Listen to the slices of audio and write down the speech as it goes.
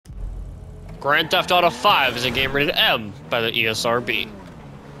Grand Theft Auto 5 is a game rated M by the ESRB.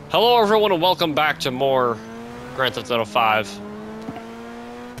 Hello everyone and welcome back to more Grand Theft Auto 5.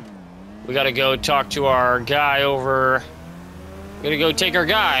 We gotta go talk to our guy over... We gotta go take our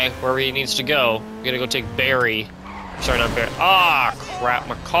guy wherever he needs to go. We gotta go take Barry. Sorry, not Barry. Ah, crap,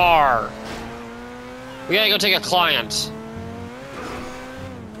 my car. We gotta go take a client.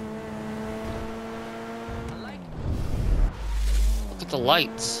 Look at the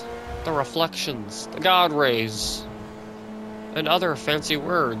lights, the reflections, the God rays, and other fancy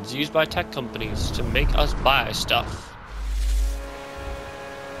words used by tech companies to make us buy stuff.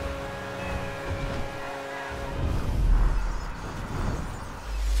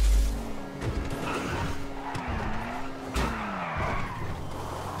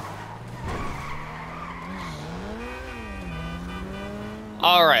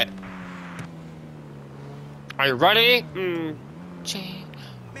 All right. Are you ready? Man,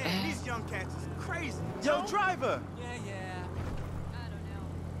 these young cats is crazy. Yo, driver! Yeah. I don't know.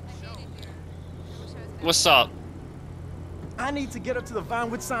 I hate it here. I wish I was What's up? I need to get up to the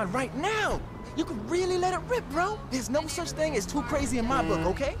Vinewood sign right now. You can really let it rip, bro. There's no such thing as too crazy in my book,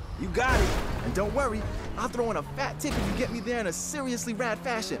 okay? You got it. And don't worry, I'll throw in a fat tip if you get me there in a seriously rad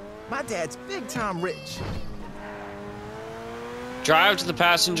fashion. My dad's big time rich. Drive to the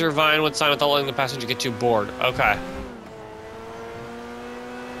passenger Vinewood sign without letting the passenger get too bored. Okay.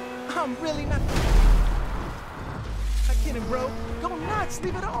 I'm really not kidding, bro. Go nuts.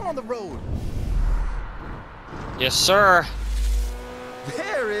 Leave it all on the road. Yes, sir.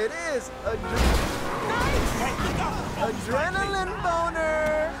 There it is. Nice. Adrenaline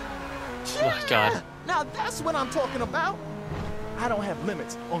boner. Oh my God. Now that's what I'm talking about. I don't have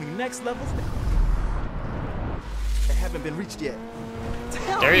limits. Only next levels that haven't been reached yet.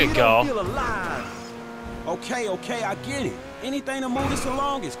 Tell There me you don't go. Feel alive. Okay, I get it. Anything to move this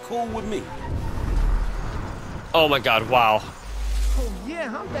along is cool with me. Oh my God, wow. Oh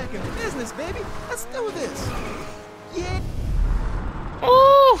yeah, I'm back in business, baby. Let's do this. Yeah.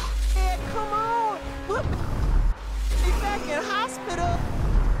 Ooh! Yeah, come on. Put me back in hospital.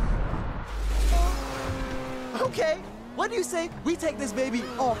 Okay, what do you say we take this baby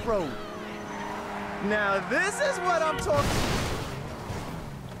off-road? Now this is what I'm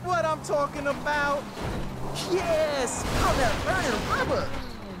talking about. Yes, all that burning rubber.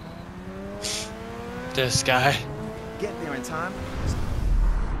 This guy. Get there in time.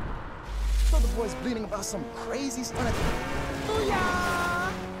 So the boy's bleeding about some crazy stunt.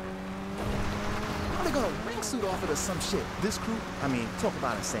 Booyah! They're gonna wingsuit off it or some shit. This crew, I mean, talk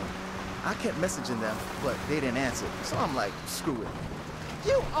about insane. I kept messaging them, but they didn't answer. So I'm like, screw it.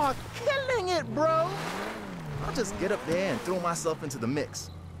 You are killing it, bro. I'll just get up there and throw myself into the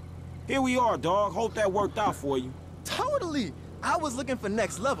mix. Here we are, dog. Hope that worked out for you. Totally. I was looking for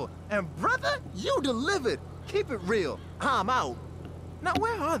next level, and brother, you delivered. Keep it real. I'm out. Now,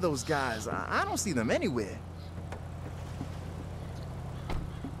 where are those guys? I don't see them anywhere.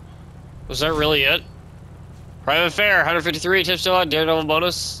 Was that really it? Private fare, 153, tip still on, daredevil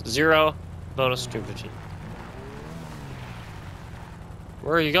bonus, 0, bonus 250.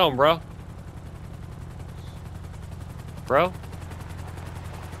 Where are you going, bro? Bro?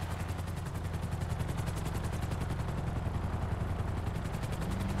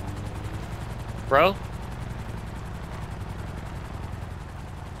 Bro?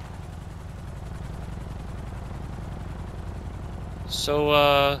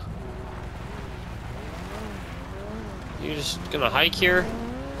 So, you just gonna hike here?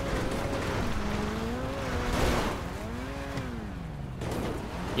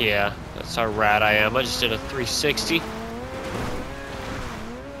 Yeah, that's how rad I am. I just did a 360.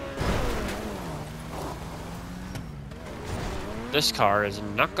 This car is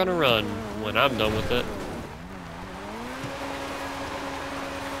not gonna run when I'm done with it.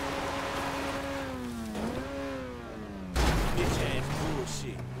 Bitch ass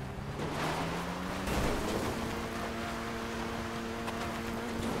bullshit.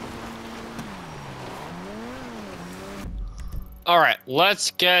 Alright,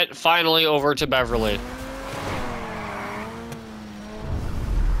 let's get finally over to Beverly.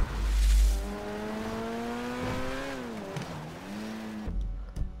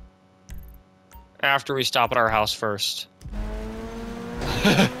 After we stop at our house first.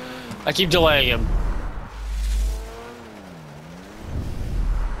 I keep delaying him.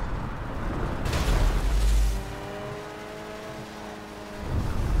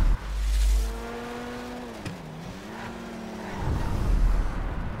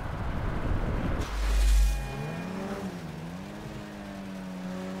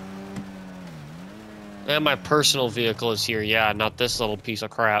 And my personal vehicle is here. Yeah, not this little piece of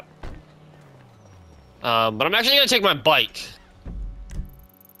crap. But I'm actually gonna take my bike.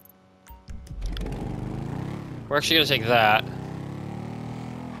 We're actually gonna take that.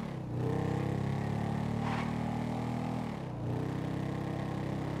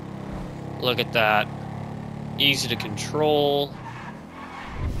 Look at that. Easy to control.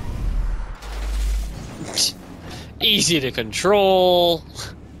 Easy to control.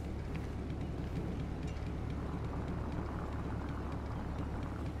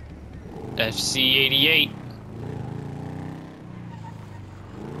 FC88.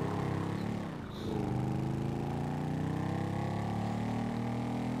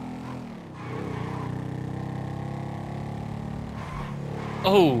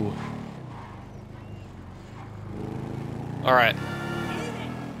 Oh. All right.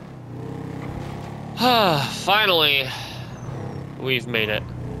 Finally, we've made it.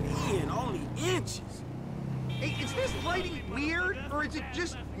 Man, only inches. Hey, is this lighting weird, or is it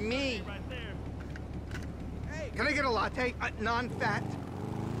just me? Hey, can I get a latte? Non-fat?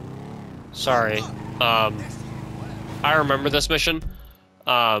 Sorry. I remember this mission.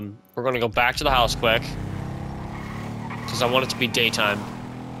 We're gonna go back to the house quick. Because I want it to be daytime.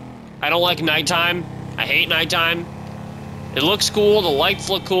 I don't like nighttime. I hate nighttime. It looks cool, the lights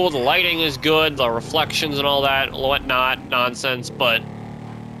look cool, the lighting is good, the reflections and all that, whatnot, nonsense, but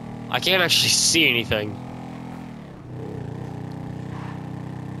I can't actually see anything.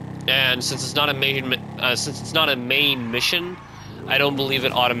 And since it's not a main mission, I don't believe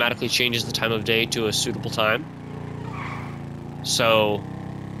it automatically changes the time of day to a suitable time. So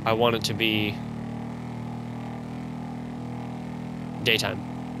I want it to be daytime.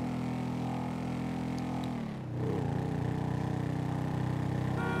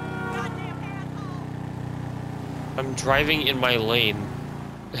 I'm driving in my lane.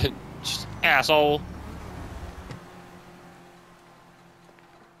 Just asshole.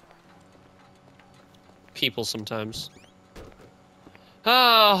 People sometimes.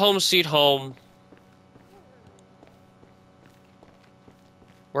 Ah, home sweet home.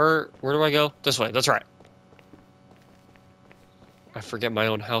 Where do I go? This way, that's right. I forget my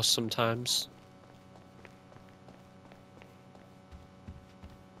own house sometimes.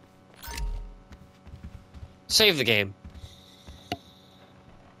 Save the game.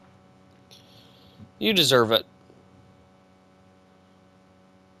 You deserve it.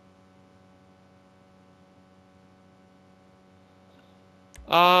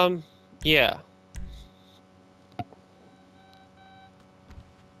 Yeah.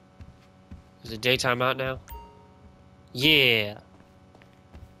 Is it daytime out now? Yeah.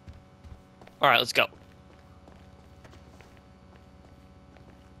 Alright, let's go.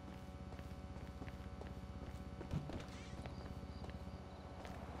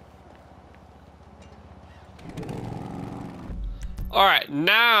 Alright,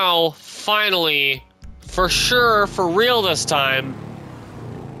 now, finally, for sure, for real this time,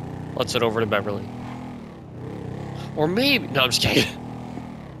 let's head over to Beverly. Or maybe... No, I'm just kidding.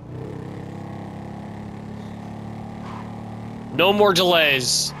 No more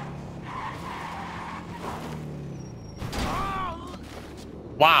delays.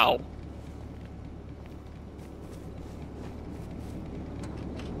 Wow.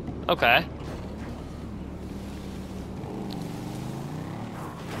 Okay.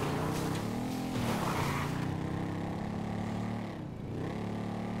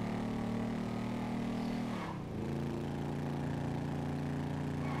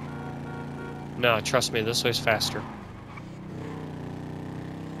 No, trust me, this way's faster.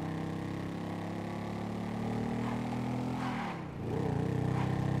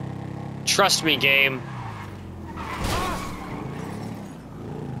 Trust me, game.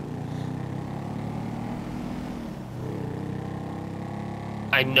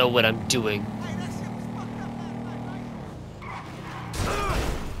 I know what I'm doing.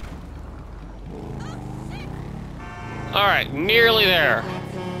 Alright, nearly there.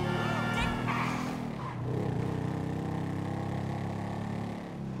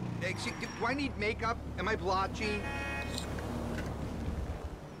 Hey, do I need makeup? Am I blotchy?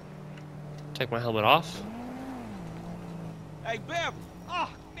 Take my helmet off. Hey, Bev, Oh,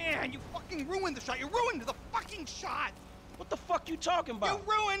 man, you fucking ruined the shot. You ruined the fucking shot. what the fuck you talking You about?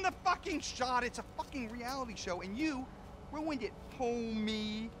 ruined the fucking shot. It's a fucking reality show, and you ruined it,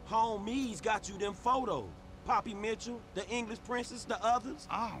 homie. Homies got you them photos. Poppy Mitchell, the English princess, the others.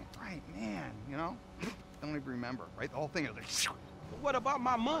 Oh, right, man, you know? Don't even remember, right? The whole thing is like, But what about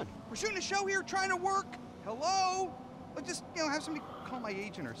my money? we're shooting a show here, trying to work. Hello? Let's just, you know, have somebody call my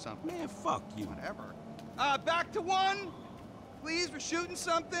agent or something. Man, fuck you. Whatever. Back to one. Please, we're shooting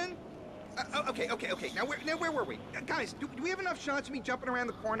something. Okay. Now where were we? Guys, do we have enough shots of me jumping around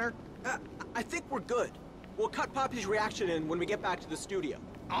the corner? I think we're good. We'll cut Poppy's reaction in when we get back to the studio.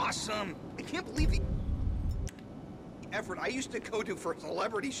 Awesome. I can't believe the effort I used to go to for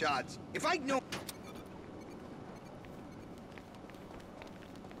celebrity shots. If I'd known...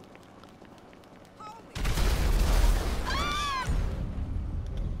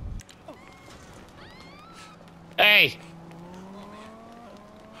 Hey!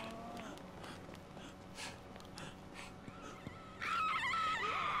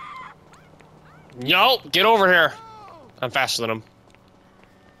 No, get over here. I'm faster than him.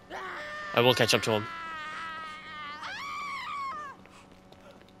 I will catch up to him.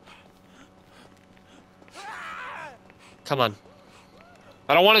 Come on.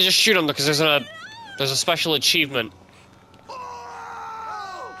 I don't want to just shoot him because there's a special achievement.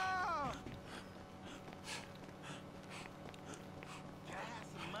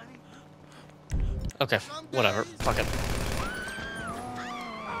 Okay, whatever. Fuck it.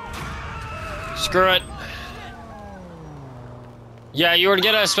 Screw it. Yeah, you would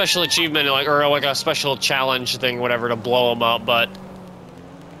get a special achievement, or like a special challenge thing, whatever, to blow him up, but...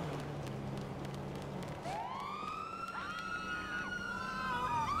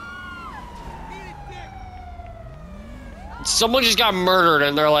 Someone just got murdered,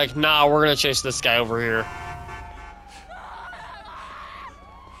 and they're like, nah, we're gonna chase this guy over here.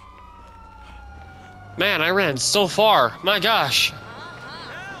 Man, I ran so far. My gosh.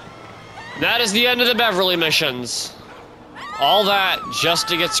 That is the end of the Beverly missions. All that just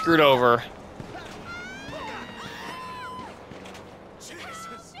to get screwed over.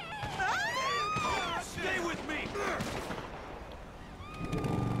 Jesus! Stay with me!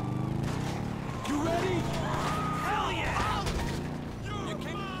 You ready? Hell yeah! You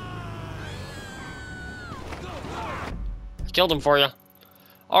can... I killed him for you.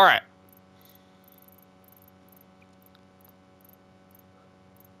 Alright.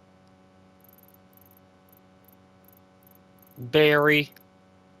 Barry.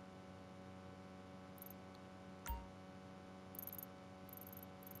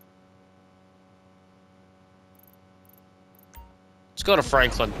 Let's go to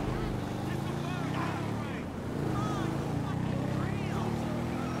Franklin.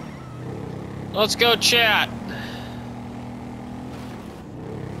 Let's go chat.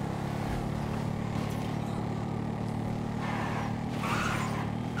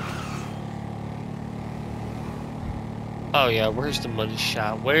 Oh yeah, where's the money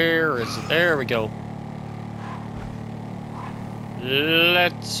shot? Where is it? There we go.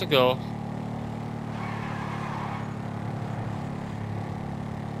 Let's go.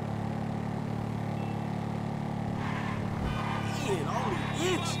 Man, only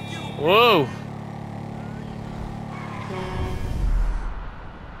inch. Whoa.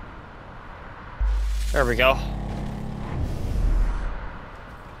 There we go.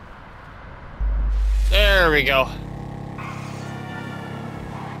 There we go.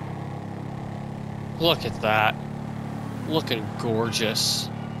 Look at that. Looking gorgeous.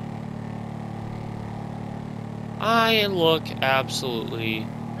 I look absolutely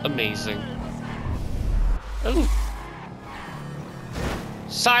amazing. Ooh.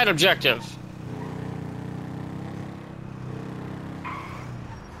 Side objective.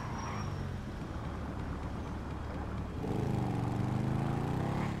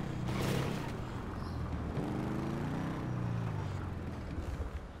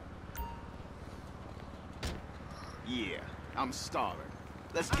 Yeah, I'm starving.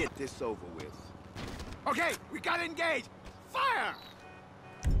 Let's get this over with. Okay, we gotta engage! Fire!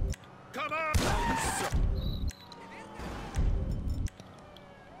 Come on!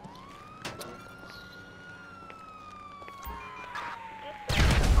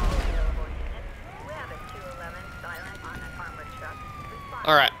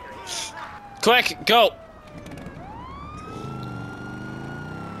 All right. Quick, go.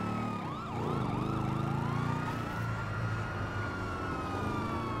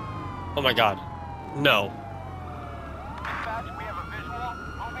 Oh my god. No. Dispatch, we have a visual.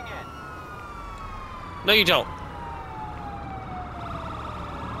 Moving in. No, you don't.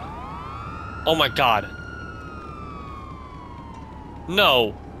 Oh my god.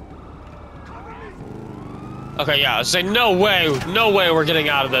 No. Okay, yeah, say no way we're getting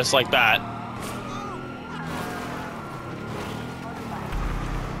out of this like that.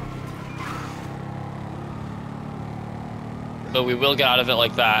 But we will get out of it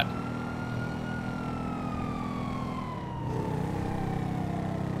like that.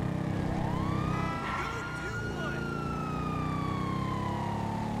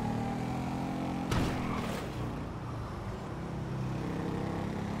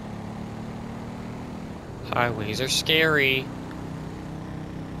 Highways are scary.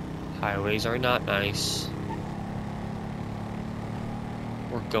 Highways are not nice.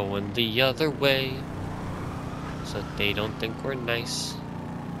 We're going the other way, so they don't think we're nice.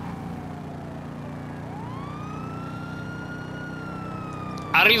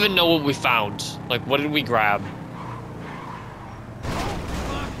 I don't even know what we found. Like, what did we grab?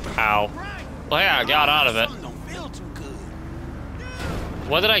 Ow. Well, yeah, I got out of it. Something don't feel too good.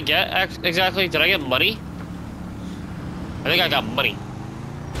 What did I get exactly? Did I get money? I think I got money.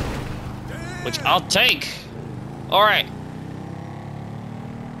 Which I'll take. Alright.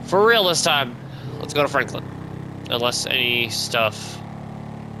 For real this time. Let's go to Franklin. Unless any stuff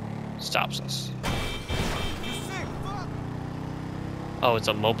stops us. Oh, it's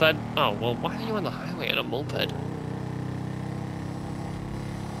a moped? Oh, well, why are you on the highway in a moped?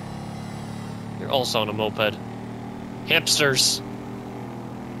 You're also on a moped. Hipsters.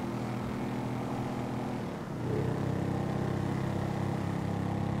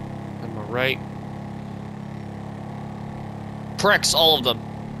 Am I right? Pricks, all of them.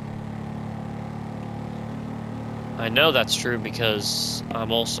 I know that's true because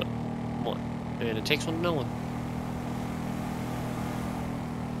I'm also one. And it takes one to know one.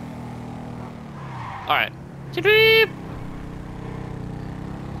 Alright. Beep.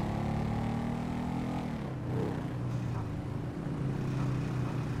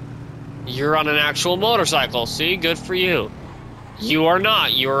 You're on an actual motorcycle. See? Good for you. You are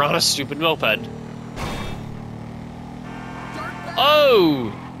not. You are on a stupid moped.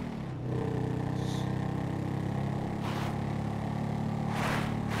 Oh!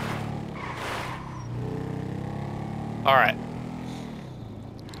 Alright.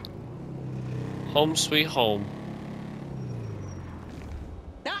 Home sweet home.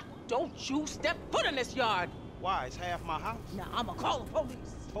 Now, don't you step foot in this yard. Why? It's half my house. Now, I'ma call the police.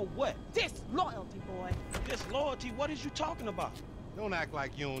 For what? Disloyalty, boy. Disloyalty? What is you talking about? Don't act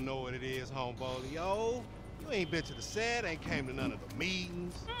like you don't know what it is, homeboy. Yo, you ain't been to the set, ain't came to none of the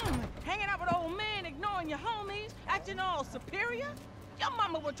meetings. Hanging out with old men, ignoring your homies, acting all superior? Your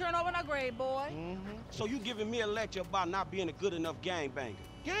mama will turn over in her grave, boy. So you giving me a lecture about not being a good enough gangbanger?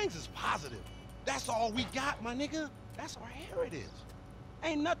 Gangs is positive. That's all we got, my nigga. That's our heritage.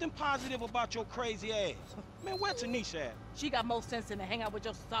 Ain't nothing positive about your crazy ass. Man, where Tanisha at? She got more sense than to hang out with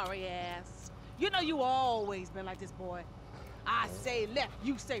your sorry ass. You know you always been like this, boy. I say left,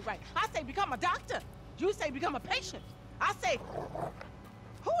 you say right. I say become a doctor. You say become a patient. I say,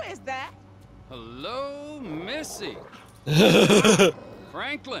 who is that? Hello, Missy.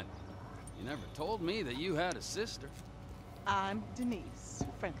 Franklin. You never told me that you had a sister. I'm Denise,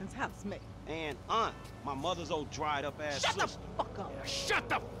 Franklin's housemate. And Aunt, my mother's old dried up ass Shut sister. the fuck up. Shut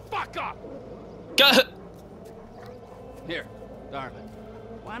the fuck up! Here, darling.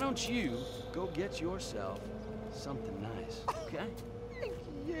 Why don't you go get yourself something nice, okay? Thank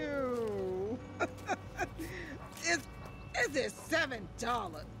you. Is it $7?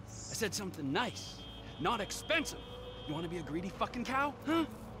 I said something nice, not expensive. You want to be a greedy fucking cow, huh?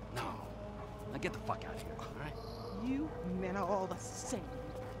 No. Now get the fuck out of here, all right? You men are all the same.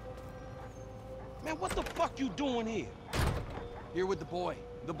 Man, what the fuck you doing here? Here with the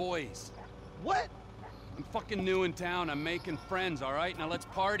boys. What? I'm fucking new in town. I'm making friends, all right? Now let's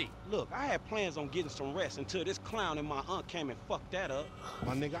party. Look, I had plans on getting some rest until this clown and my aunt came and fucked that up.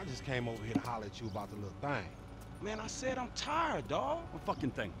 My nigga, I just came over here to holler at you about the little thing. Man, I said I'm tired, dawg. What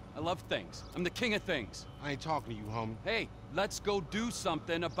fucking thing? I love things. I'm the king of things. I ain't talking to you, homie. Hey, let's go do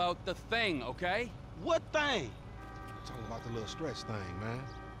something about the thing, okay? What thing? Talking about the little stretch thing, man.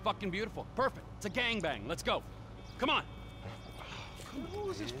 Fucking beautiful. Perfect. It's a gangbang. Let's go. Come on. Come on,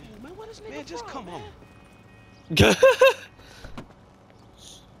 who is this fool, man? What is nigga just come on.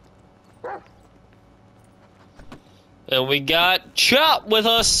 And we got Chop with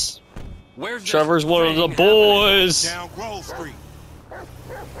us. Where's Trevor's one of the boys. Down Grove Street.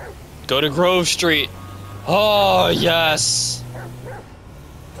 Go to Grove Street. Oh, yes.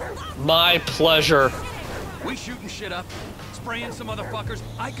 My pleasure. We shooting shit up, spraying some motherfuckers.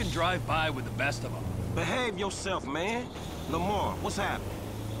 I can drive by with the best of them. Behave yourself, man. Lamar, what's happening?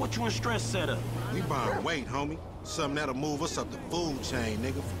 What you and Stress set up? We buying weight, homie. Something that'll move us up the food chain,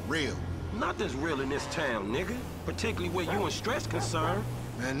 nigga, for real. Nothing's real in this town, nigga. Particularly where you and Stress concerned.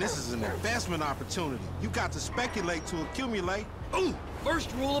 Man, this is an investment opportunity. You got to speculate to accumulate. Ooh,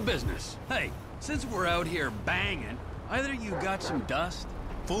 first rule of business. Hey, since we're out here banging, either you got some dust?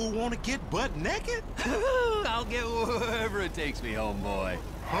 Fool wanna get butt naked? I'll get wherever it takes me, homeboy.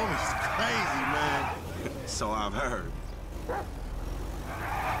 Homie's crazy, man. So I've heard.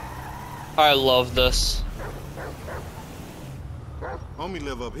 I love this. Homie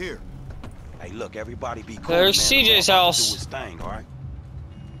live up here. Hey, look, everybody be cool. There's man. CJ's Law about to house. do his thing, all right?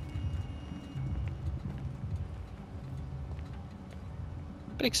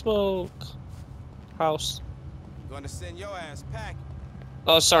 Big Smoke. House. Gonna send your ass packing.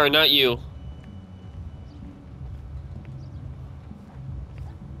 Oh, sorry, not you.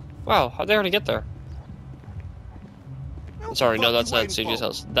 Wow, how'd they already get there? Sorry, no, that's not CJ's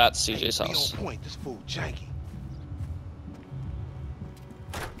house. That's CJ's house. Be on point, this fool janky.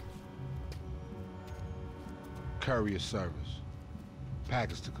 Courier service.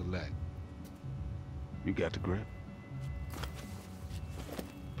 Package to collect. You got the grip?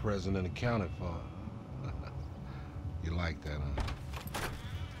 Present and accounted for. You like that, huh?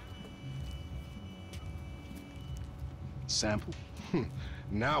 Sample?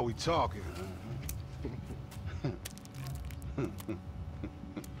 Now we talking.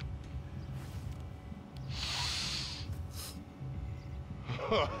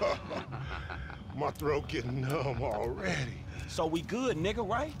 My throat getting numb already. So we good, nigga,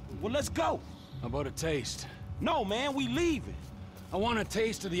 right? Well, let's go. How about a taste? No, man, we leaving. I want a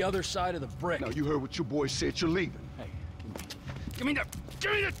taste of the other side of the brick. Now, you heard what your boy said. You're leaving. Hey, give me the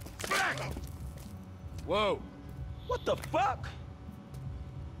back! Whoa. What the fuck?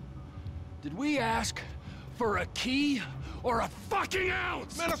 Did we ask for a key or a fucking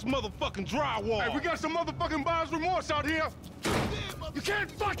ounce? Man, that's motherfucking drywall. Hey, we got some motherfucking buyer's remorse out here. You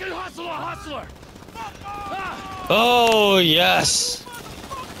can't fucking hustle a hustler! Ah! Oh, yes.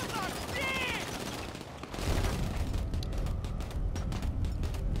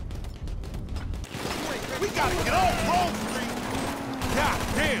 We gotta get off Grove Street. God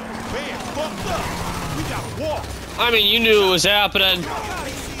damn, man, fucked up. We gotta walk. I mean, you knew it was happening.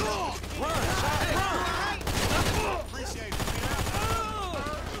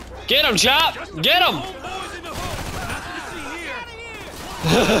 Get him, Chop! Get him!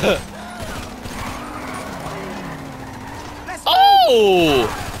 Oh!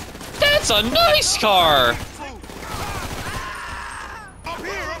 That's a nice car! Up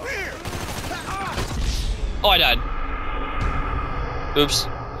here! Oh, I died. Oops.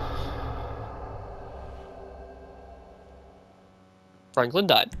 Franklin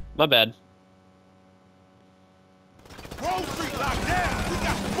died. My bad. Grove Street locked down. We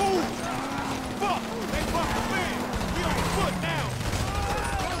got to move. Fuck, they fucking win. We on foot now.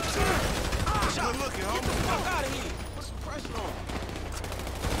 Good looking, homie. Get the fuck out of here. Put some pressure on.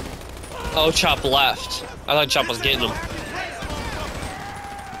 Oh, Chop left. I thought Chop was getting him.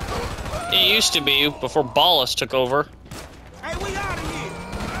 He used to be before Ballas took over. Hey, we out of here.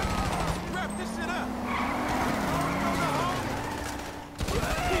 Wrap this shit up. We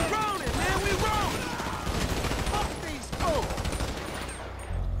rolling, man. We rolling. Fuck these fools.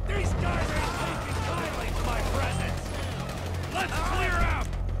 These guys ain't taking kindly to my presence! Let's clear out!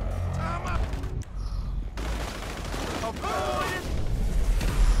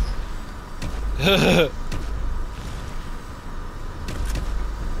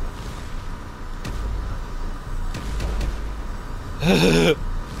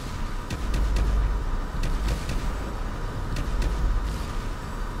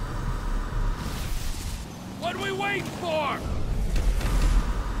 What are we waiting for?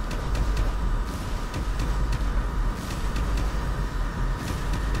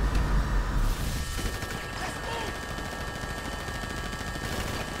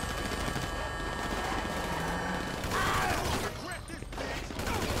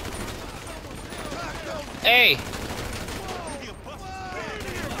 Hey!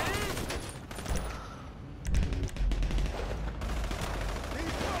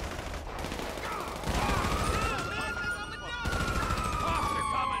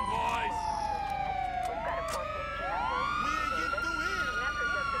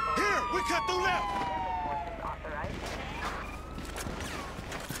 Here, we cut through left.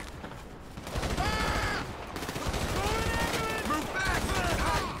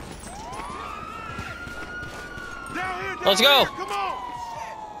 Down here, Let's go. Come on.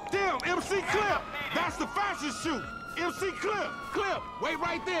 Damn, MC Clip. That's the fashion shoot. MC Clip. Clip. Wait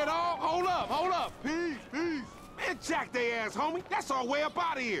right there, dog. Hold up. Peace. Man, jack they ass, homie. That's our way up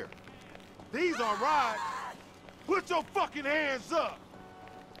out of here. These are rides. Put your fucking hands up.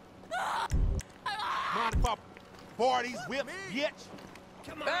 Mind if I bar these whips, bitch?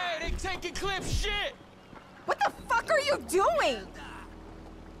 Come on. Hey, they taking Clip shit. What the fuck are you doing?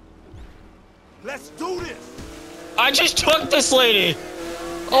 Let's do this. I just took this lady!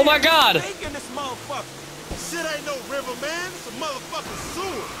 Oh my god! Taking this motherfucker. Shit ain't no river, man. It's a motherfucking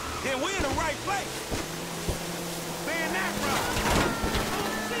sewer. Then we in the right place. Man, that route.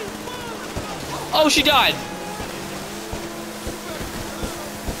 Oh, she died!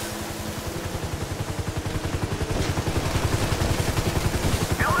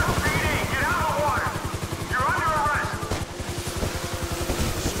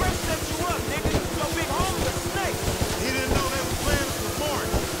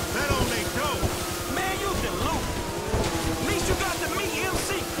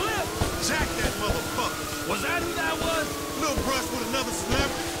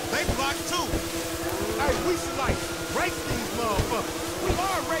 block too. Hey, we should like race these motherfuckers. We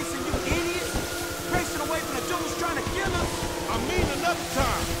are racing, you idiots. Racing away from the dudes trying to kill us. I mean another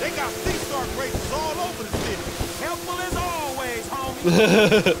time. They got C-Star races all over the city. Helpful as always,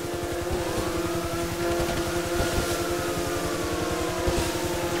 homie.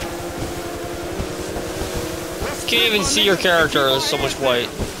 Can't even see your character, there's so much white.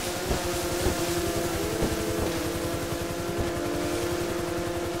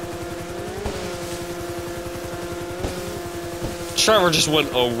 Trevor just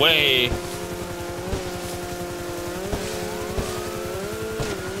went away.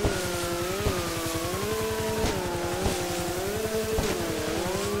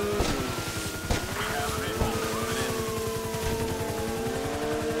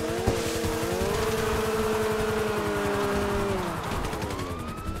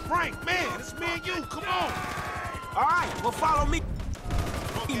 Frank, man, it's me and you. Come on. All right, well, follow me,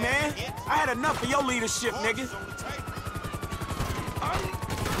 man. I had enough of your leadership, nigga.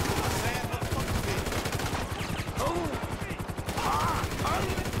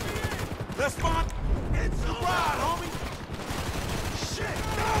 Let's find. It's the ride, homie. Shit,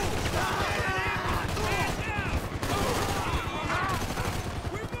 no.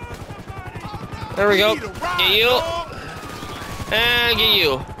 There we go. Get you. And get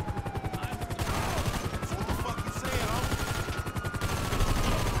you.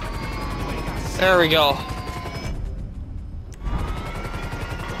 There we go.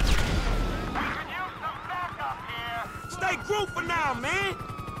 Stay grouped for now, man.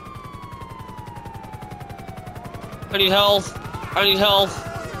 I need health. I need health.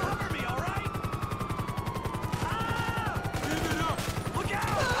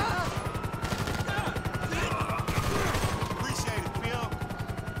 Appreciate it, Pim.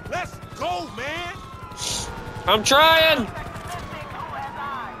 Let's go, man. I'm trying.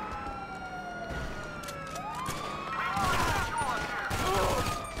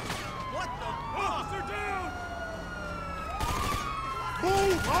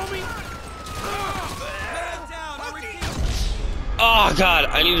 Oh god,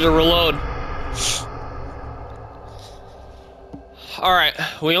 I needed to reload. Alright,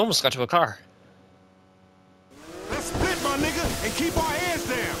 we almost got to a car. Let's split, my nigga, and keep our heads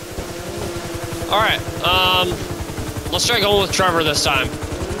down. Alright, let's try going with Trevor this time.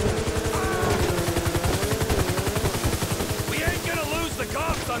 We ain't gonna lose the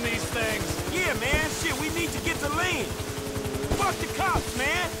cops on these things. Yeah, man, shit, we need to get to lean. Fuck the cops,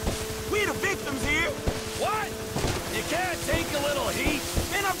 man. We the victims here. What? You can't take a little heat?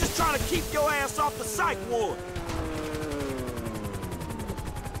 Man, I'm just trying to keep your ass off the psych ward.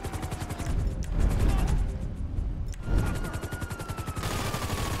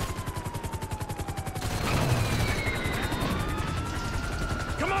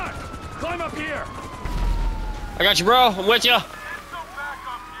 Come on, climb up here. I got you, bro. I'm with you.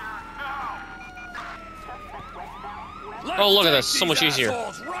 Oh, look at this. So much easier.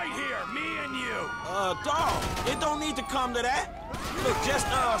 Right here, me and you. Dawg, it don't need to come to that. Look, just,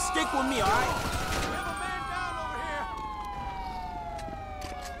 stick with me, all right?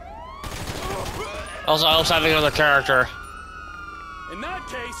 Also, I also having another character. In that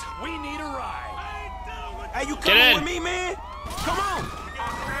case, we need a ride. Hey, you Get coming in. with me, man? Come on.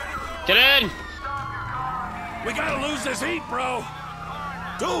 Get in. We gotta lose this heat, bro.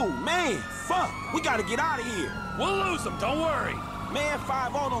 Dude, man, fuck. We gotta get out of here. We'll lose them, don't worry. Man,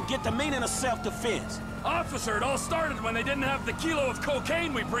 5-0 don't get the meaning of self-defense. Officer, it all started when they didn't have the kilo of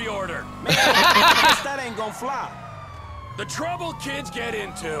cocaine we pre-ordered. Man, I guess that ain't gonna fly. The trouble kids get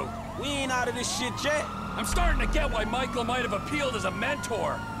into. We ain't out of this shit yet. I'm starting to get why Michael might have appealed as a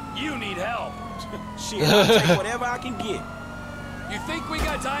mentor. You need help. Shit, I'll take whatever I can get. You think we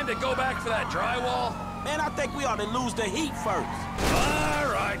got time to go back for that drywall? Man, I think we ought to lose the heat first. All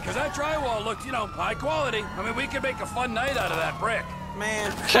right, because that drywall looked, you know, high quality. I mean, we could make a fun night out of that brick.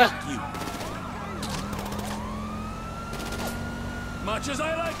 Man, fuck you. Much as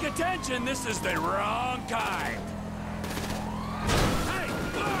I like attention, this is the wrong kind. Hey!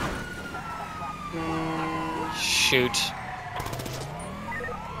 Shoot.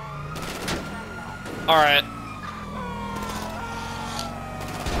 Alright.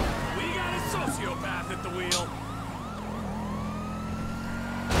 We got a sociopath at the wheel.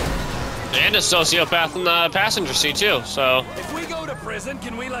 And a sociopath in the passenger seat, too, so... If we go to prison,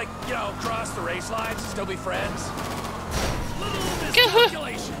 can we, like, you know, cross the race lines and still be friends? Little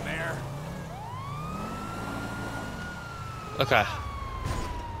miscalculation there. Okay.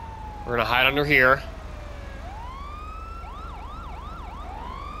 We're gonna hide under here.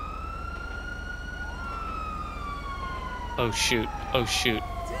 Oh shoot. Oh shoot.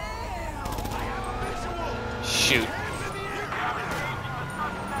 Shoot.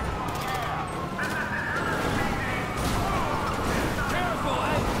 Careful,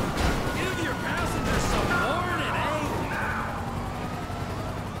 eh? Give your passengers some warning, eh?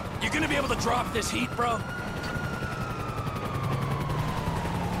 You gonna be able to drop this heat, bro?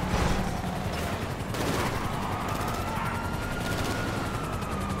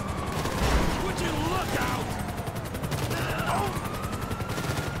 Would you look out?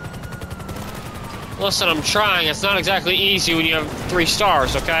 Listen, I'm trying. It's not exactly easy when you have 3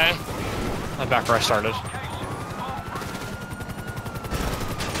 stars, okay? I'm back where I started.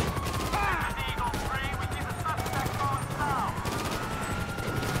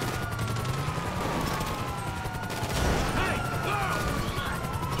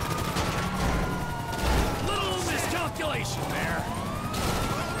 Little miscalculation there.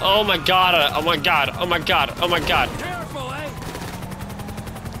 Oh my god, oh my god, oh my god, oh my god. Careful, eh?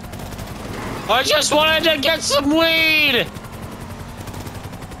 I just wanted to get some weed! Give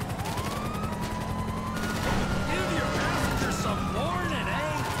your passengers some warning,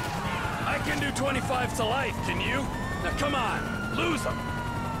 eh? I can do 25 to life, can you? Now come on, lose them.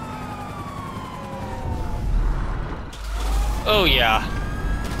 Oh yeah.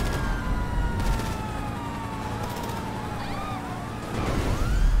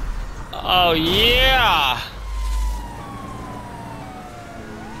 Oh yeah!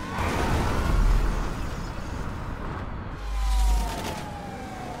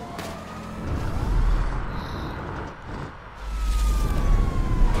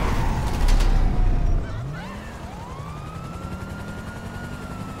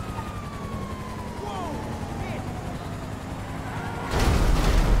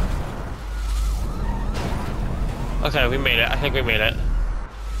 Okay, we made it. I think we made it.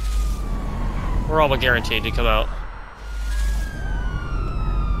 We're all but guaranteed to come out.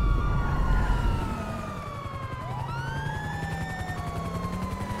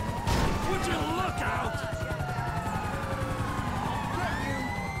 Would you look out?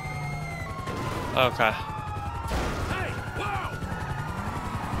 Okay. Hey, whoa!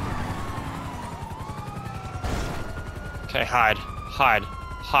 Okay, hide. Hide.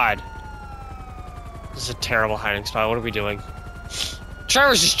 Hide. This is a terrible hiding spot. What are we doing?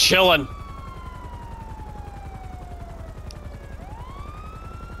 Trevor's just chilling.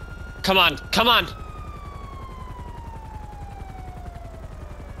 Come on, come on!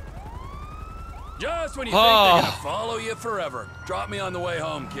 Just when you think they're gonna follow you forever. Drop me on the way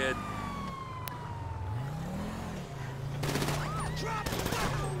home, kid.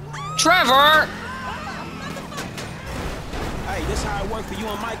 Trevor! Hey, this how it worked for you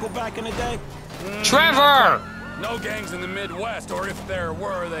and Michael back in the day? Trevor! No gangs in the Midwest, or if there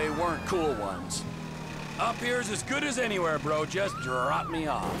were, they weren't cool ones. Up here's as good as anywhere, bro. Just drop me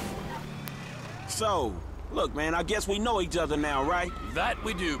off. So, look, man, I guess we know each other now, right? That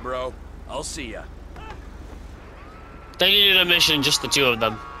we do, bro. I'll see ya. They needed a mission, just the 2 of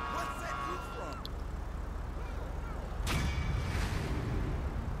them.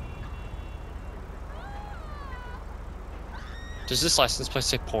 Does this license plate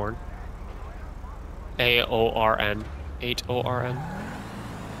say porn? A-O-R-N. 8-O-R-N.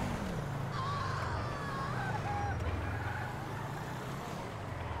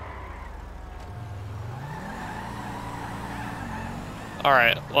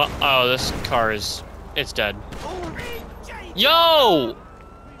 Alright, well, oh, this car is... it's dead. Yo!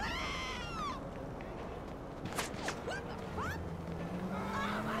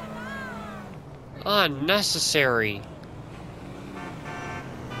 Unnecessary.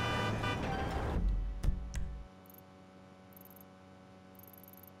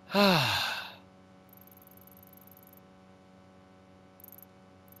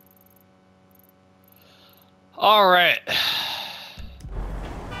 All right.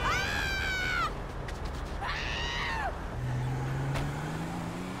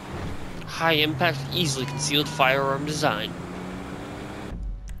 High impact, easily concealed firearm design.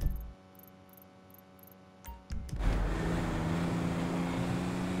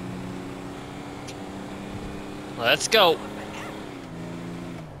 Let's go.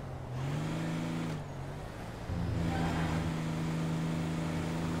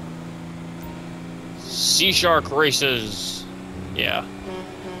 Sea Shark races. Yeah.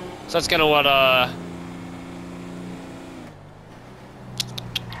 So that's kind of what,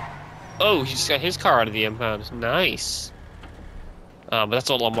 oh, he just got his car out of the impound. Nice. But that's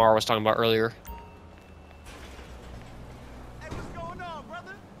what Lamar was talking about earlier. Hey, what's going on,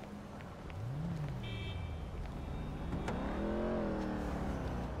 brother?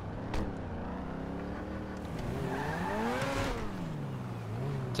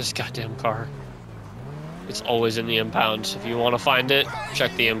 This goddamn car It's always in the impound. If you want to find it,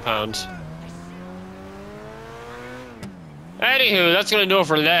 check the impound. Anywho, that's gonna do it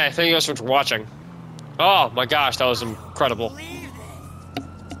for today. Thank you guys so much for watching. Oh my gosh, that was incredible.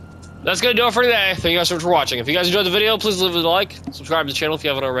 That's gonna do it for today. Thank you guys so much for watching. If you guys enjoyed the video, please leave a like. Subscribe to the channel if you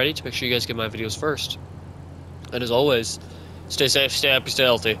haven't already to make sure you guys get my videos first. And as always, stay safe, stay happy, stay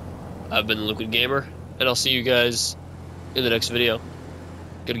healthy. I've been Liquid Gamer, and I'll see you guys in the next video.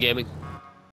 Good gaming.